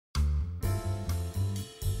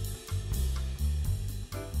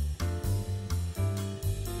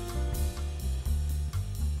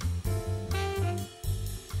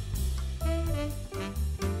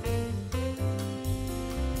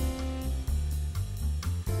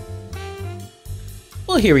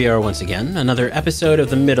Well, here we are once again, another episode of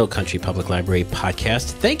the Middle Country Public Library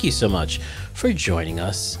podcast. Thank you so much for joining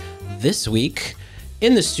us this week.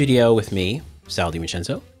 In the studio with me, Sal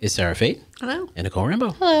DiVincenzo, is Sarah Fate. Hello. And Nicole Rambo.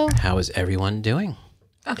 Hello. How is everyone doing?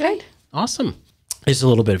 Okay. Awesome. Just a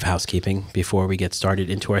little bit of housekeeping before we get started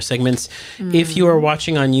into our segments. If you are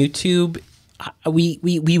watching on YouTube,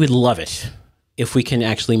 we would love it if we can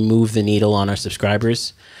actually move the needle on our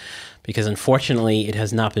subscribers, because unfortunately it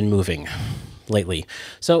has not been moving lately.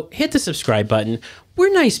 So hit the subscribe button.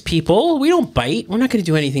 We're nice people. We don't bite. We're not going to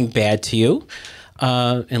do anything bad to you.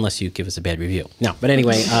 Unless you give us a bad review. No, but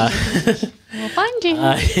anyway. We'll find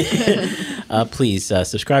you. Please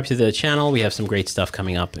subscribe to the channel. We have some great stuff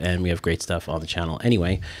coming up, and we have great stuff on the channel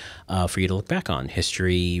anyway for you to look back on.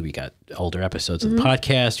 History, we got older episodes of the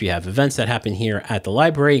podcast. We have events that happen here at the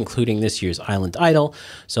library, including this year's Island Idol.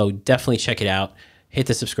 So definitely check it out. Hit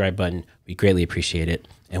the subscribe button. We greatly appreciate it.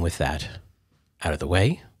 And with that out of the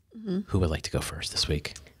way, who would like to go first this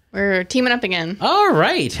week? We're teaming up again. All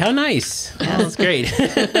right. How nice. Yeah, that's great.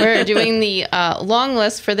 We're doing the long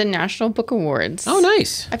list for the National Book Awards. Oh,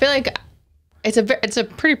 nice. I feel like it's a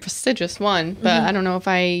pretty prestigious one, but I don't know if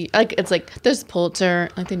I like. It's like there's Pulitzer,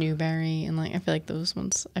 like the Newbery, and like I feel like those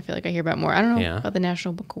ones. I feel like I hear about more. I don't know about the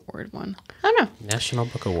National Book Award one. I don't know. National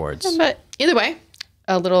Book Awards. But either way,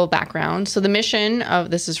 a little background. So the mission of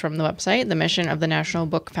this is from the website. The mission of the National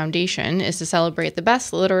Book Foundation is to celebrate the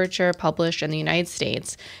best literature published in the United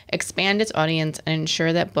States, expand its audience, and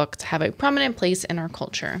ensure that books have a prominent place in our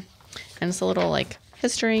culture. And it's a little like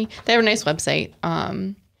history. They have a nice website.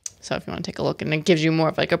 So if you want to take a look, and it gives you more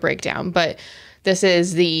of like a breakdown. But this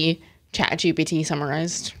is the ChatGPT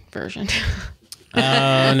summarized version.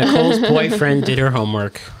 Nicole's boyfriend did her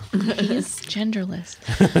homework. He's genderless.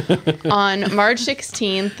 On March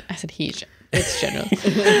 16th, I said he's, it's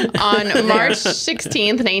genderless. On March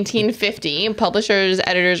 16th, 1950, publishers,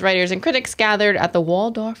 editors, writers, and critics gathered at the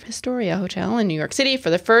Waldorf Astoria Hotel in New York City for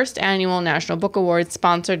the first annual National Book Awards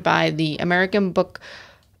sponsored by the American Book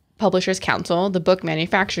Publishers Council, the Book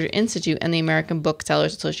Manufacturers Institute, and the American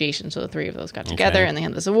Booksellers Association. So the three of those got together and they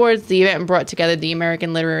had this awards. The event brought together the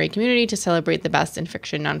American literary community to celebrate the best in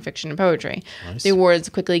fiction, nonfiction, and poetry. Nice. The awards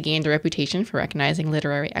quickly gained a reputation for recognizing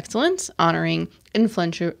literary excellence, honoring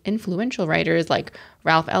influential writers like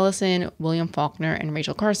Ralph Ellison, William Faulkner, and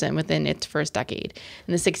Rachel Carson within its first decade.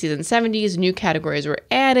 In the 60s and 70s, new categories were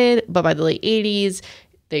added, but by the late 80s,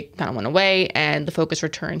 they kind of went away, and the focus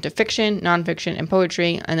returned to fiction, nonfiction, and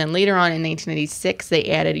poetry. And then later on in 1996, they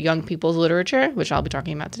added young people's literature, which I'll be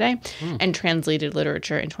talking about today, and translated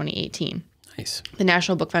literature in 2018. Nice. The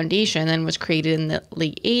National Book Foundation then was created in the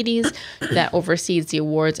late 80s that oversees the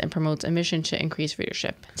awards and promotes a mission to increase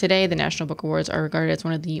readership. Today, the National Book Awards are regarded as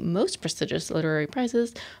one of the most prestigious literary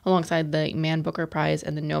prizes, alongside the Man Booker Prize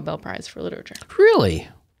and the Nobel Prize for Literature. Really?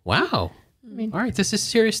 Wow. All right, this is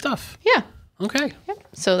serious stuff. Yeah. Okay. Yep.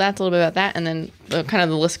 So that's a little bit about that, and then kind of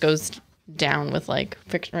the list goes down with like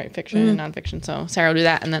fiction, and nonfiction. So Sarah will do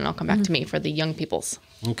that, and then I'll come back to me for the young people's.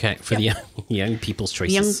 Okay, for the young people's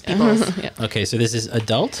choices. Young people's. Yep. Okay, so this is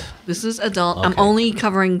adult? This is adult. Okay. I'm only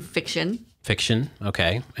covering fiction. Fiction,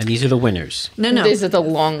 okay. And these are the winners. No. This is the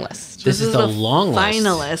long list. This is the long list.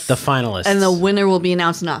 Finalists. The finalists. And the winner will be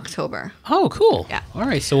announced in October. Oh, cool. Yeah. All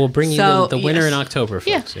right, so we'll bring you the winner in October,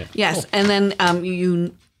 folks. Yeah. Yes, Cool. and then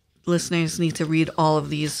you listeners need to read all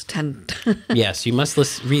of these 10. Yes, you must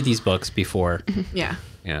read these books before. Yeah.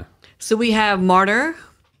 Yeah. So we have Martyr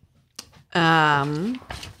by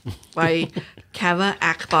Kaveh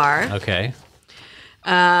Akbar. Okay.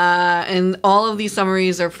 And all of these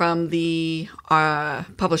summaries are from the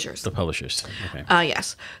publishers. The publishers. Okay.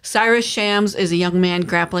 Yes. Cyrus Shams is a young man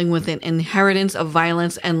grappling with an inheritance of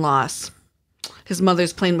violence and loss. His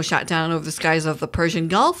mother's plane was shot down over the skies of the Persian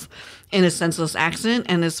Gulf in a senseless accident,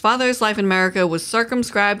 and his father's life in America was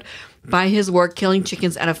circumscribed by his work killing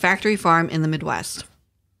chickens at a factory farm in the Midwest.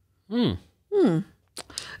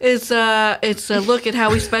 It's a look at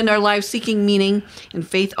how we spend our lives seeking meaning in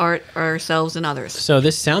faith, art, ourselves, and others. So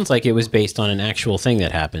this sounds like it was based on an actual thing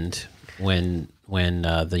that happened when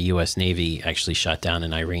the U.S. Navy actually shot down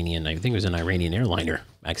an Iranian, I think it was an Iranian airliner,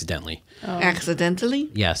 accidentally. Oh.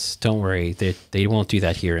 Accidentally? Yes, don't worry. They won't do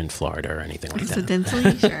that here in Florida or anything like that.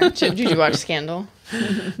 Accidentally? Sure. Did you watch Scandal?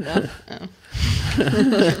 No.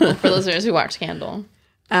 For listeners who watch Scandal.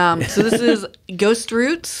 So this is Ghost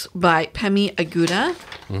Roots by Pemi Aguda.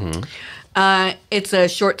 It's a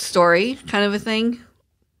short story kind of a thing.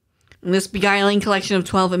 In this beguiling collection of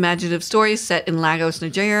 12 imaginative stories set in Lagos,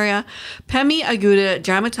 Nigeria, Pemi Aguda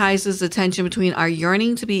dramatizes the tension between our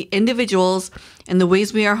yearning to be individuals and the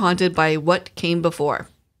ways we are haunted by what came before.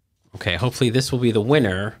 Okay, hopefully this will be the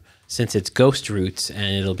winner, since it's Ghost Roots,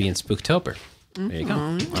 and it'll be in Spooktober. There you go.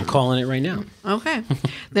 I'm calling it right now. Okay.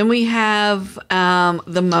 Then we have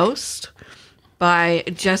The Most by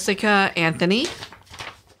Jessica Anthony.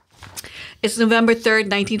 It's November 3rd,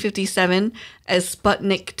 1957, as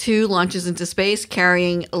Sputnik 2 launches into space,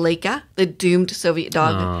 carrying Laika, the doomed Soviet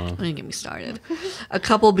dog. Don't get me started. A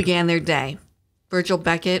couple began their day. Virgil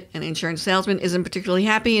Beckett, an insurance salesman, isn't particularly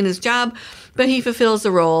happy in his job, but he fulfills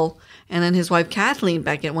the role. And then his wife, Kathleen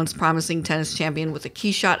Beckett, once promising tennis champion with a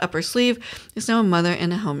key shot up her sleeve, is now a mother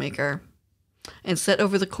and a homemaker. And set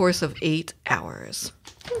over the course of 8 hours.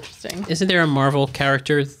 Interesting. Isn't there a Marvel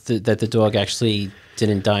character that the dog actually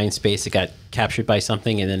didn't die in space? It got captured by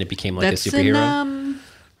something, and then it became like a superhero,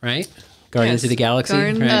 right? Guardians of the Galaxy,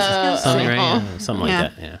 right? Something, right? Yeah, something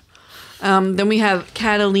like that. Yeah. Then we have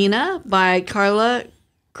Catalina by Carla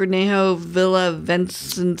Cornejo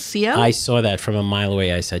Villavicencio. I saw that from a mile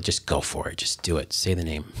away. I said, just go for it. Just do it. Say the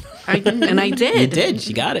name. And I did. You did.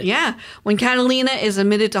 She got it. Yeah. When Catalina is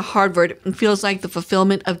admitted to Harvard, it feels like the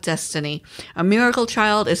fulfillment of destiny. A miracle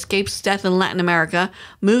child escapes death in Latin America,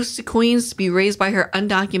 moves to Queens to be raised by her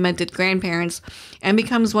undocumented grandparents, and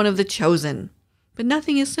becomes one of the chosen. But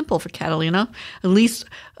nothing is simple for Catalina, at least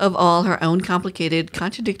of all her own complicated,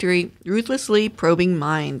 contradictory, ruthlessly probing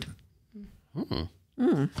mind.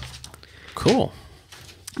 Cool.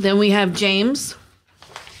 Then we have James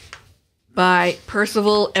by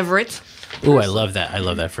Percival Everett. Ooh, I love that. I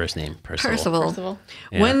love that first name, Percival.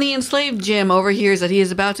 Yeah. When the enslaved Jim overhears that he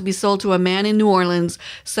is about to be sold to a man in New Orleans,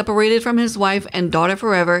 separated from his wife and daughter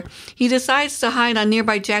forever, he decides to hide on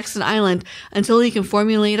nearby Jackson Island until he can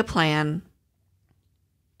formulate a plan.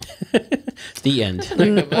 The end.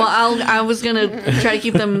 Well, I was going to try to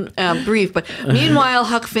keep them brief, but meanwhile,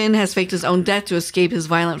 Huck Finn has faked his own death to escape his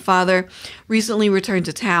violent father, recently returned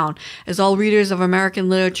to town. As all readers of American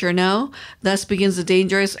literature know, thus begins the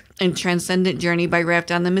dangerous and transcendent journey by raft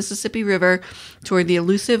down the Mississippi River toward the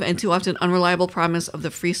elusive and too often unreliable promise of the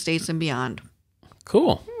free states and beyond.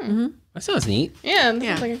 Cool. That sounds neat. Yeah, that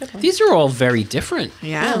sounds like a good one. These are all very different.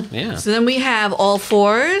 Yeah. So then we have All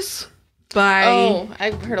Fours.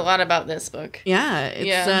 I've heard a lot about this book. Yeah,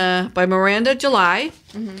 it's by Miranda July.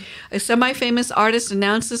 A semi-famous artist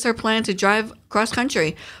announces her plan to drive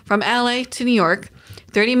cross-country from LA to New York.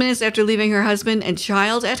 30 minutes after leaving her husband and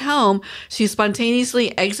child at home, she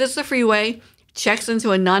spontaneously exits the freeway, checks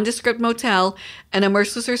into a nondescript motel, and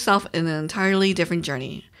immerses herself in an entirely different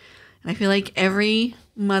journey. And I feel like every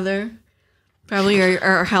mother, probably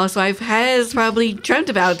or housewife, has probably dreamt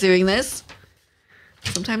about doing this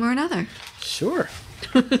sometime or another. Sure.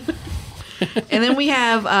 And then we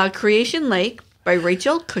have Creation Lake by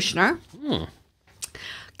Rachel Kushner.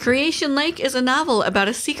 Creation Lake is a novel about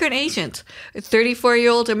a secret agent, a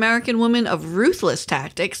 34-year-old American woman of ruthless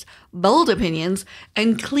tactics, bold opinions,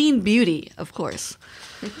 and clean beauty, of course,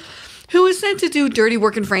 who is sent to do dirty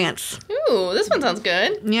work in France. Ooh, this one sounds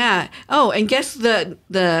good. Yeah. Oh, and guess the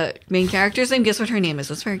main character's name? Guess what her name is?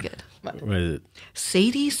 That's very good. What is it?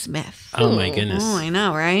 Sadie Smith. Oh, my goodness. Oh, I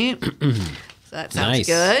know, right? So that sounds Nice.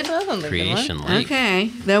 good. That sounds like a good Creation one. Lake. Okay.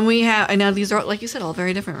 Then we have, and now these are, like you said, all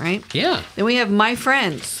very different, right? Yeah. Then we have My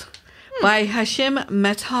Friends by Hashim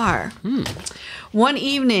Mehtar. One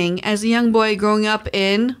evening, as a young boy growing up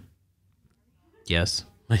in Yes.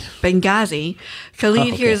 Benghazi, Khalid Oh,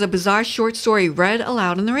 okay. hears a bizarre short story read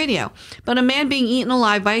aloud on the radio about a man being eaten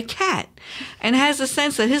alive by a cat and has a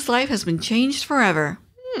sense that his life has been changed forever.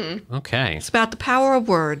 Okay. It's about the power of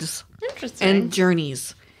words Interesting. and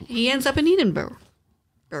journeys. He ends up in Edinburgh.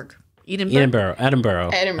 Edinburgh.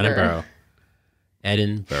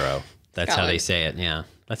 Edinburgh. That's how they say it. Yeah.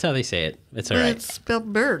 That's how they say it. It's all But right. it's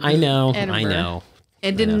spelled Berg. I know. Edinburgh. I know.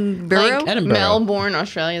 Edinburgh? Like Edinburgh. Melbourne,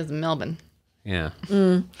 Australia is Melbourne. Yeah.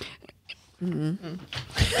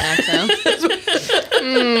 Accent.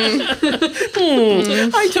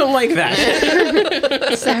 I don't like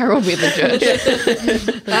that. Sarah will be the judge.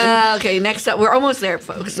 Okay, next up. We're almost there,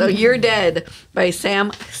 folks. So You're Dead by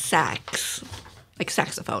Sam Sachs. Like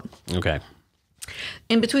saxophone. Okay.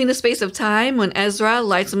 In between the space of time, when Ezra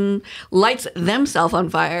lights themselves on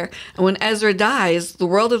fire, and when Ezra dies, the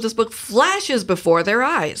world of this book flashes before their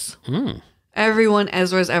eyes. Everyone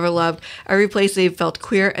Ezra's ever loved, every place they've felt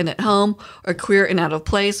queer and at home, or queer and out of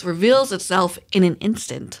place, reveals itself in an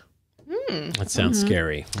instant. That sounds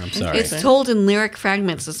scary. I'm sorry. It's told in lyric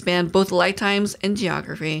fragments that span both lifetimes and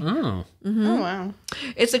geography. Oh. Oh, wow.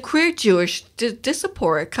 It's a queer Jewish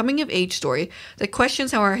diaspora coming-of-age story that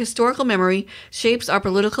questions how our historical memory shapes our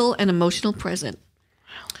political and emotional present.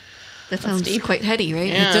 That sounds quite heady, right?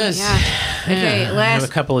 Yeah. It does. Yeah. Okay, Have last. a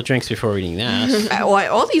couple of drinks before reading that.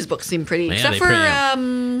 All these books seem pretty, Yeah, except they for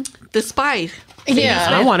pretty, The Spy. Yeah.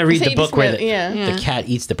 I want to read the Sadie book where Smith, the cat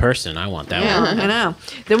eats the person. I want that one. I know.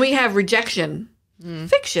 Then we have Rejection.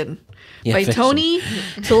 Fiction. Yeah, by fiction. Tony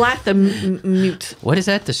Mute. What is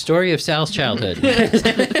that? The story of Sal's childhood.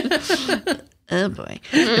 Oh boy.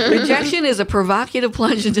 Rejection is a provocative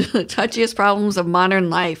plunge into the touchiest problems of modern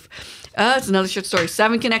life. It's another short story.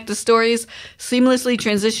 7 connected stories seamlessly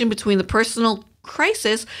transition between the personal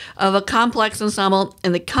crisis of a complex ensemble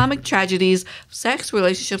and the comic tragedies of sex,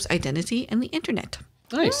 relationships, identity, and the internet.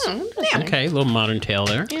 Nice. Okay, a little modern tale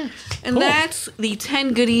there. Yeah. And Cool. that's the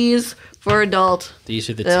 10 goodies for adult. These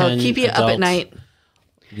are the They'll 10 keep you up adult at night.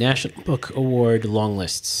 National Book Award long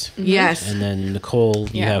lists. Yes. And then Nicole,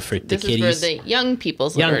 you have for the this kiddies. is for the young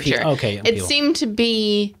people's Young literature. people- okay, young It people. seemed to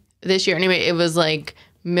be this year anyway. It was like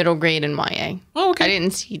middle grade and YA. Oh, okay. I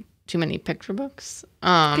didn't see too many picture books.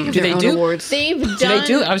 Have Do their they own do? awards. They've done. Do they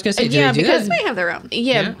do? I was going to say, do yeah, they do because that? They have their own.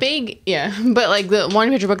 yeah, Yeah. Big, yeah. But like the one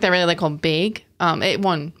picture book that I really like called Big, it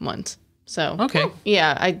won once. So Okay.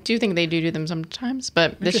 yeah, I do think they do them sometimes,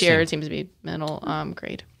 but this year Interesting. it seems to be middle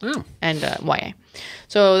grade Oh. and YA.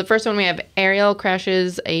 So the first one we have Ariel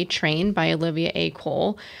Crashes a Train by Olivia A.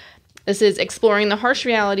 Cole. This is exploring the harsh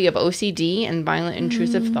reality of OCD and violent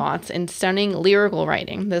intrusive thoughts in stunning lyrical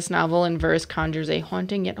writing. This novel in verse conjures a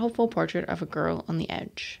haunting yet hopeful portrait of a girl on the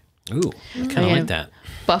edge. Ooh, I kind of like that.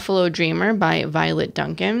 Buffalo Dreamer by Violet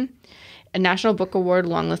Duncan. A National Book Award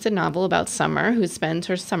long-listed novel about Summer, who spends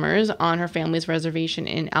her summers on her family's reservation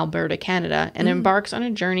in Alberta, Canada, and embarks on a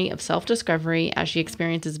journey of self-discovery as she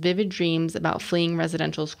experiences vivid dreams about fleeing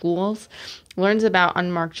residential schools, learns about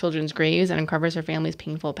unmarked children's graves, and uncovers her family's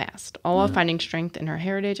painful past, all while finding strength in her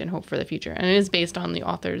heritage and hope for the future. And it is based on the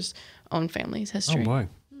author's own family's history. Oh, boy.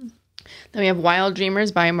 Then we have Wild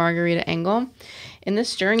Dreamers by Margarita Engel. In this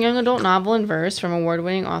stirring young adult novel in verse from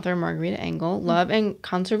award-winning author Margarita Engel, love and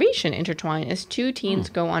conservation intertwine as two teens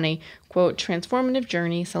go on a, quote, transformative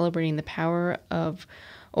journey celebrating the power of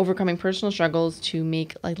overcoming personal struggles to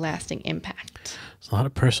make a lasting impact. There's a lot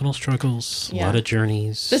of personal struggles, a lot of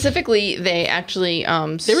journeys. Specifically, they actually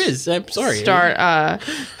There is. I'm sorry. start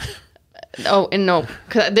oh, and no,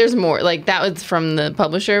 'cause there's more. Like that was from the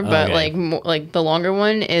publisher, but Okay. like more, like the longer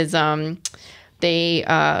one is they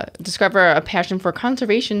discover a passion for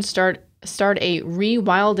conservation, start a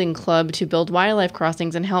rewilding club to build wildlife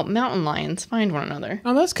crossings and help mountain lions find one another.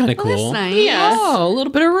 Oh, that's kind of cool. That's nice. Yeah. Oh, a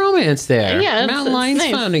little bit of romance there. Yeah, Mountain it's lions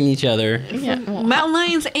nice. finding each other. Yeah. Well, Mountain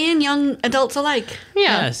lions and young adults alike.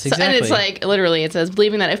 yeah. Yes, And it's exactly. like literally it says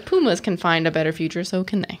believing that if pumas can find a better future, so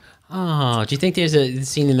can they. Oh, do you think there's a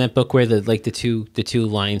scene in that book where the two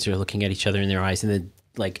lions are looking at each other in their eyes, and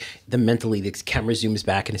the camera zooms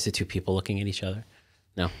back and it's the two people looking at each other?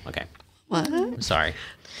 No, okay, What? sorry.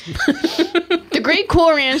 The Great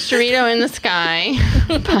Cool Ranch Dorito in the Sky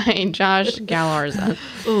by Josh Galarza.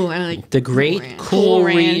 Ooh, I like The Great Ranch. Cool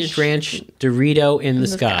Ranch. Ranch Dorito in the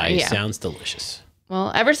Sky. yeah. Sounds delicious. Well,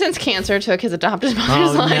 ever since cancer took his adopted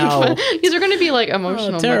mother's Oh, life, no. these are going to be like emotional.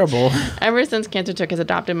 Oh, but terrible. Ever since cancer took his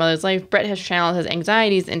adopted mother's life, Brett has channeled his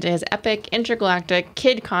anxieties into his epic, intergalactic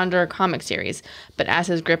Kid Condor comic series. But as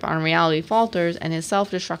his grip on reality falters and his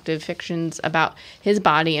self-destructive fictions about his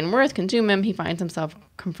body and worth consume him, he finds himself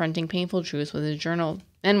confronting painful truths with his journal.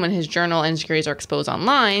 And when his journal insecurities are exposed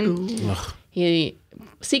online, he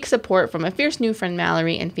seeks support from a fierce new friend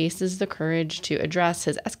Mallory and faces the courage to address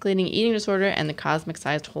his escalating eating disorder and the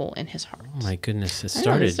cosmic-sized hole in his heart. Oh my goodness, it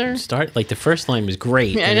know, these are- started like the first line was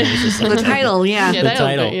great. And it was just the like, title, yeah. Yeah, The that was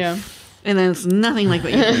title. it, yeah. And then it's nothing like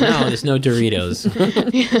what you think. no, there's no Doritos.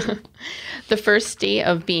 The First State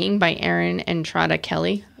of Being by Erin Entrada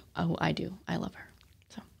Kelly. Oh, I do. I love her.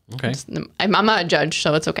 So Okay, I'm not a judge,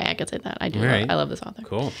 so it's okay. I could say that. I do. Right. I love this author.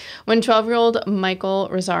 cool. When 12-year-old Michael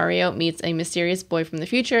Rosario meets a mysterious boy from the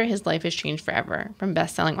future, his life is changed forever. From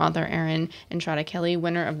best-selling author Erin Entrada Kelly,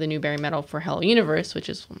 winner of the Newbery Medal for Hello Universe, which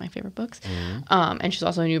is one of my favorite books, and she's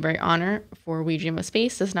also a Newbery Honor for We Dream of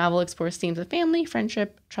Space. This novel explores themes of family,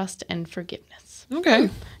 friendship, trust, and forgiveness. Okay.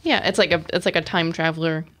 Yeah, it's like a time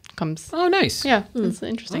traveler comes. Oh, nice. Yeah, it's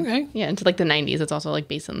interesting. Okay. Yeah, into like the 90s. It's also like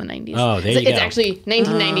based in the 90s. Oh, there it's, you It's go. actually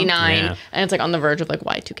 1999, Yeah. and it's like on the verge of like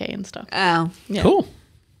Y2K and stuff. Oh, Yeah. Cool.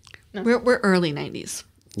 we're early 90s.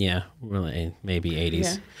 Yeah, really, maybe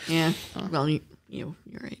 80s. Yeah. Yeah. Well, you're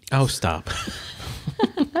right. Oh, stop.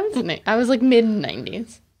 I was like mid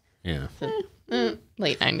 90s, Yeah.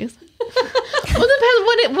 late 90s. Well,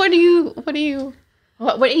 depends.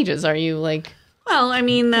 What ages are you like? Well, I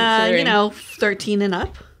mean, Considering- 13 and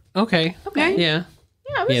up. Okay. Okay. Yeah.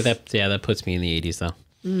 Yeah, I was, Yeah, that puts me in the 80s though.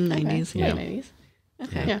 90s. yeah. Yeah. 90s.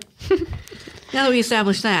 Okay. Yeah. Now that we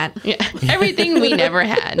established that. Yeah. Everything We Never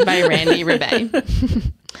Had by Randy Rebay.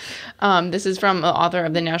 This is from the author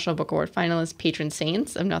of the National Book Award finalist, Patron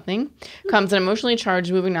Saints of Nothing. Comes an emotionally charged,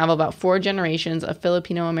 moving novel about 4 generations of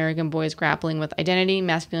Filipino-American boys grappling with identity,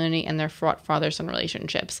 masculinity, and their fraught father-son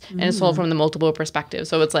relationships. And it's told from the multiple perspectives.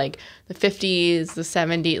 So it's like the 50s, the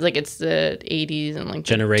 70s, like it's the 80s, and like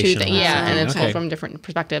Generational. Yeah, and it's Okay. told from different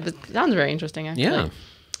perspectives. It sounds very interesting, actually. Yeah.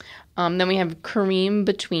 Then we have Kareem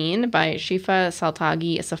Between by Shifa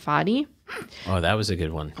Saltagi Safadi. Oh, that was a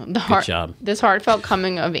good one. Good job. This heartfelt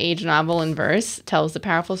coming-of-age novel in verse tells the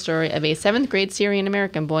powerful story of a 7th-grade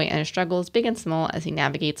Syrian-American boy and his struggles, big and small, as he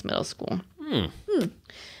navigates middle school.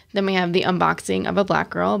 Then we have The Unboxing of a Black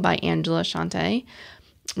Girl by Angela Shante.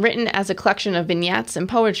 Written as a collection of vignettes and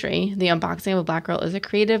poetry, The Unboxing of a Black Girl is a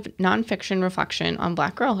creative nonfiction reflection on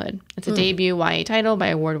Black girlhood. It's a debut YA title by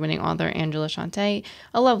award-winning author Angela Shante,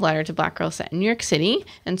 a love letter to Black girls set in New York City,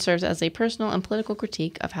 and serves as a personal and political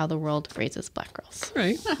critique of how the world raises Black girls.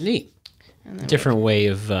 Right. Neat. Different way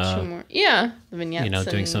of, The vignettes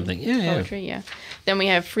doing and something. Yeah. poetry, yeah. Then we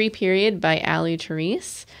have Free Period by Ali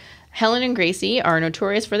Therese. Helen and Gracie are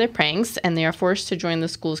notorious for their pranks, and they are forced to join the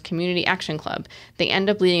school's community action club. They end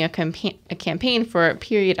up leading a campaign for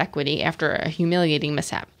period equity after a humiliating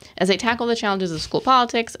mishap. As they tackle the challenges of school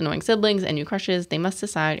politics, annoying siblings, and new crushes, they must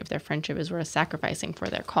decide if their friendship is worth sacrificing for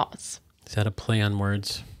their cause. Is that a play on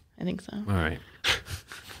words? I think so. All right.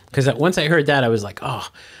 Because once I heard that, I was like, oh,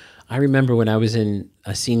 I remember when I was in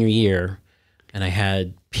a senior year and I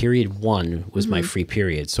had period 1 was my free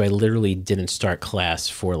period. So I literally didn't start class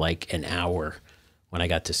for like an hour when I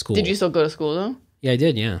got to school. Did you still go to school, though? Yeah, I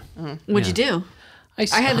did, yeah. What'd you do? I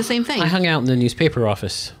had the same thing. I hung out in the newspaper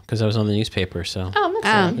office because I was on the newspaper, so. Oh,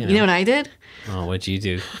 that's you know what I did? Oh, what'd you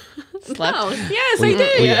do? slept. Oh, yes, I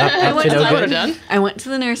did. Were you up to no I would have good? done. I went to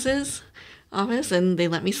the nurse's office and they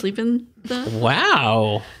let me sleep in the.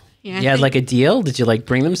 Wow. Yeah, You had like a deal? Did you like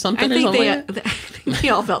bring them something I or think something? I think they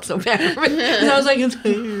all felt so bad for me. 'Cause I was like, I'm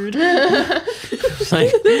tired. It's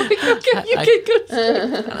like, Okay, you can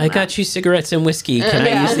go. I got you cigarettes and whiskey. Can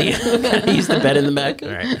I use the bed in the back? All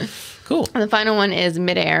right. Cool. And the final one is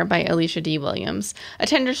Midair by Alicia D. Williams. A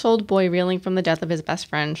tender-souled boy reeling from the death of his best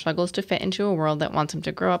friend struggles to fit into a world that wants him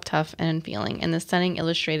to grow up tough and unfeeling in this stunning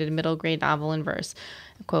illustrated middle-grade novel in verse,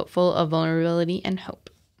 quote, full of vulnerability and hope.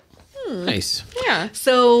 Nice. Yeah.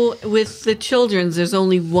 So with the children's, there's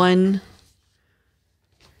only one.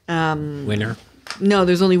 Winner. No,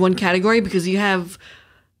 there's only one category because you have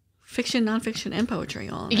fiction, nonfiction, and poetry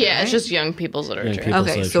all. In it, Yeah, right? it's just young people's literature. people.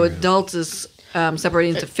 Okay, so literature. adults is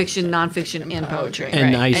separated into fiction, nonfiction, and poetry.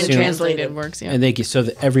 And I assume- translated works, yeah. And so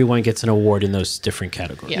that everyone gets an award in those different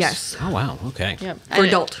categories. Yes. Oh, wow. Okay. Yep. For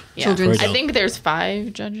adult. Children's. For I adult. think there's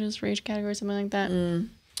 5 judges for each category, something like that.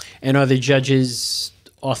 And are the judges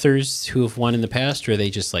authors who have won in the past, or are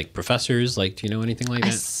they just like professors? Like, do you know anything like I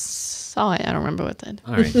that? saw it. I don't remember what that.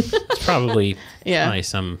 All right. It's probably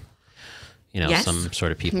some, Yes. some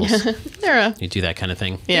sort of peoples They're who do that kind of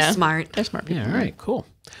thing. yeah, smart. They're smart people. Yeah, all right, cool.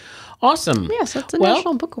 Awesome. Yeah, so it's a Well,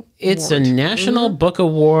 National Book Award. It's a National Book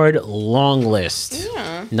Award long list,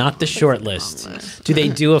 not the short list. Do they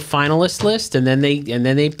do a finalist list and then they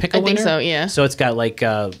pick a winner? think so, yeah. So it's got like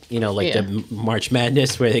the March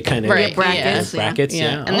Madness where they kind of Right, brackets, brackets.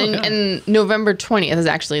 Yeah, Yeah. and then okay. and November 20th is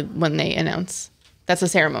actually when they announce. That's a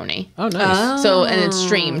ceremony. Oh, nice. So and it's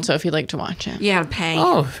streamed. So if you'd like to watch it, You gotta pay.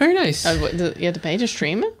 Oh, very nice. You have to pay to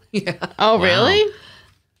stream it. Yeah. Oh, really?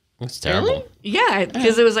 That's terrible. Yeah,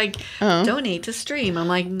 because it was like, donate to stream. I'm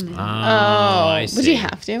like, I Would see. you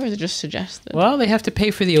have to, or is it just suggested? Well, they have to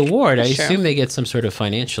pay for the award. I Sure. assume they get some sort of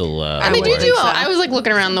financial. And they would do think so. I was like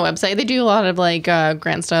looking around the website. They do a lot of like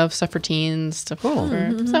grant stuff for teens, stuff. Cool.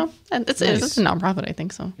 So it's a nonprofit, I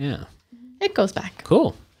think. So Yeah. it goes back.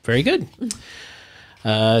 Cool. Very good.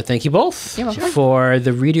 Thank you both You're welcome. for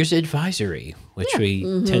the Reader's Advisory, which we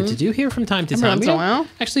tend to do here from time to time. once in a while.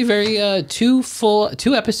 Actually, very two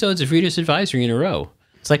episodes of Reader's Advisory in a row.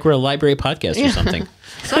 It's like we're a library podcast or something.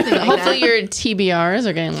 something like Hopefully that. your TBRs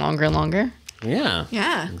are getting longer and longer. Yeah.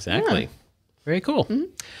 Yeah. Exactly. Very cool.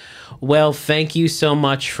 Well, thank you so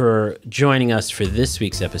much for joining us for this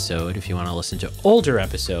week's episode. If you want to listen to older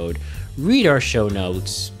episode, read our show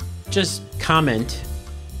notes, just comment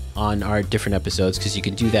on our different episodes because you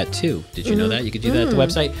can do that too. Did you know that? You can do that at the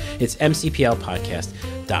website. It's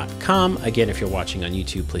mcplpodcast.com. Again, if you're watching on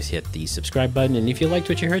YouTube, please hit the subscribe button. And if you liked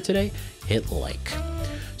what you heard today, hit like.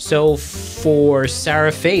 So for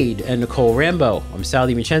Sarah Fade and Nicole Rambo, I'm Sal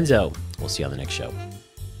DiVincenzo. We'll see you on the next show.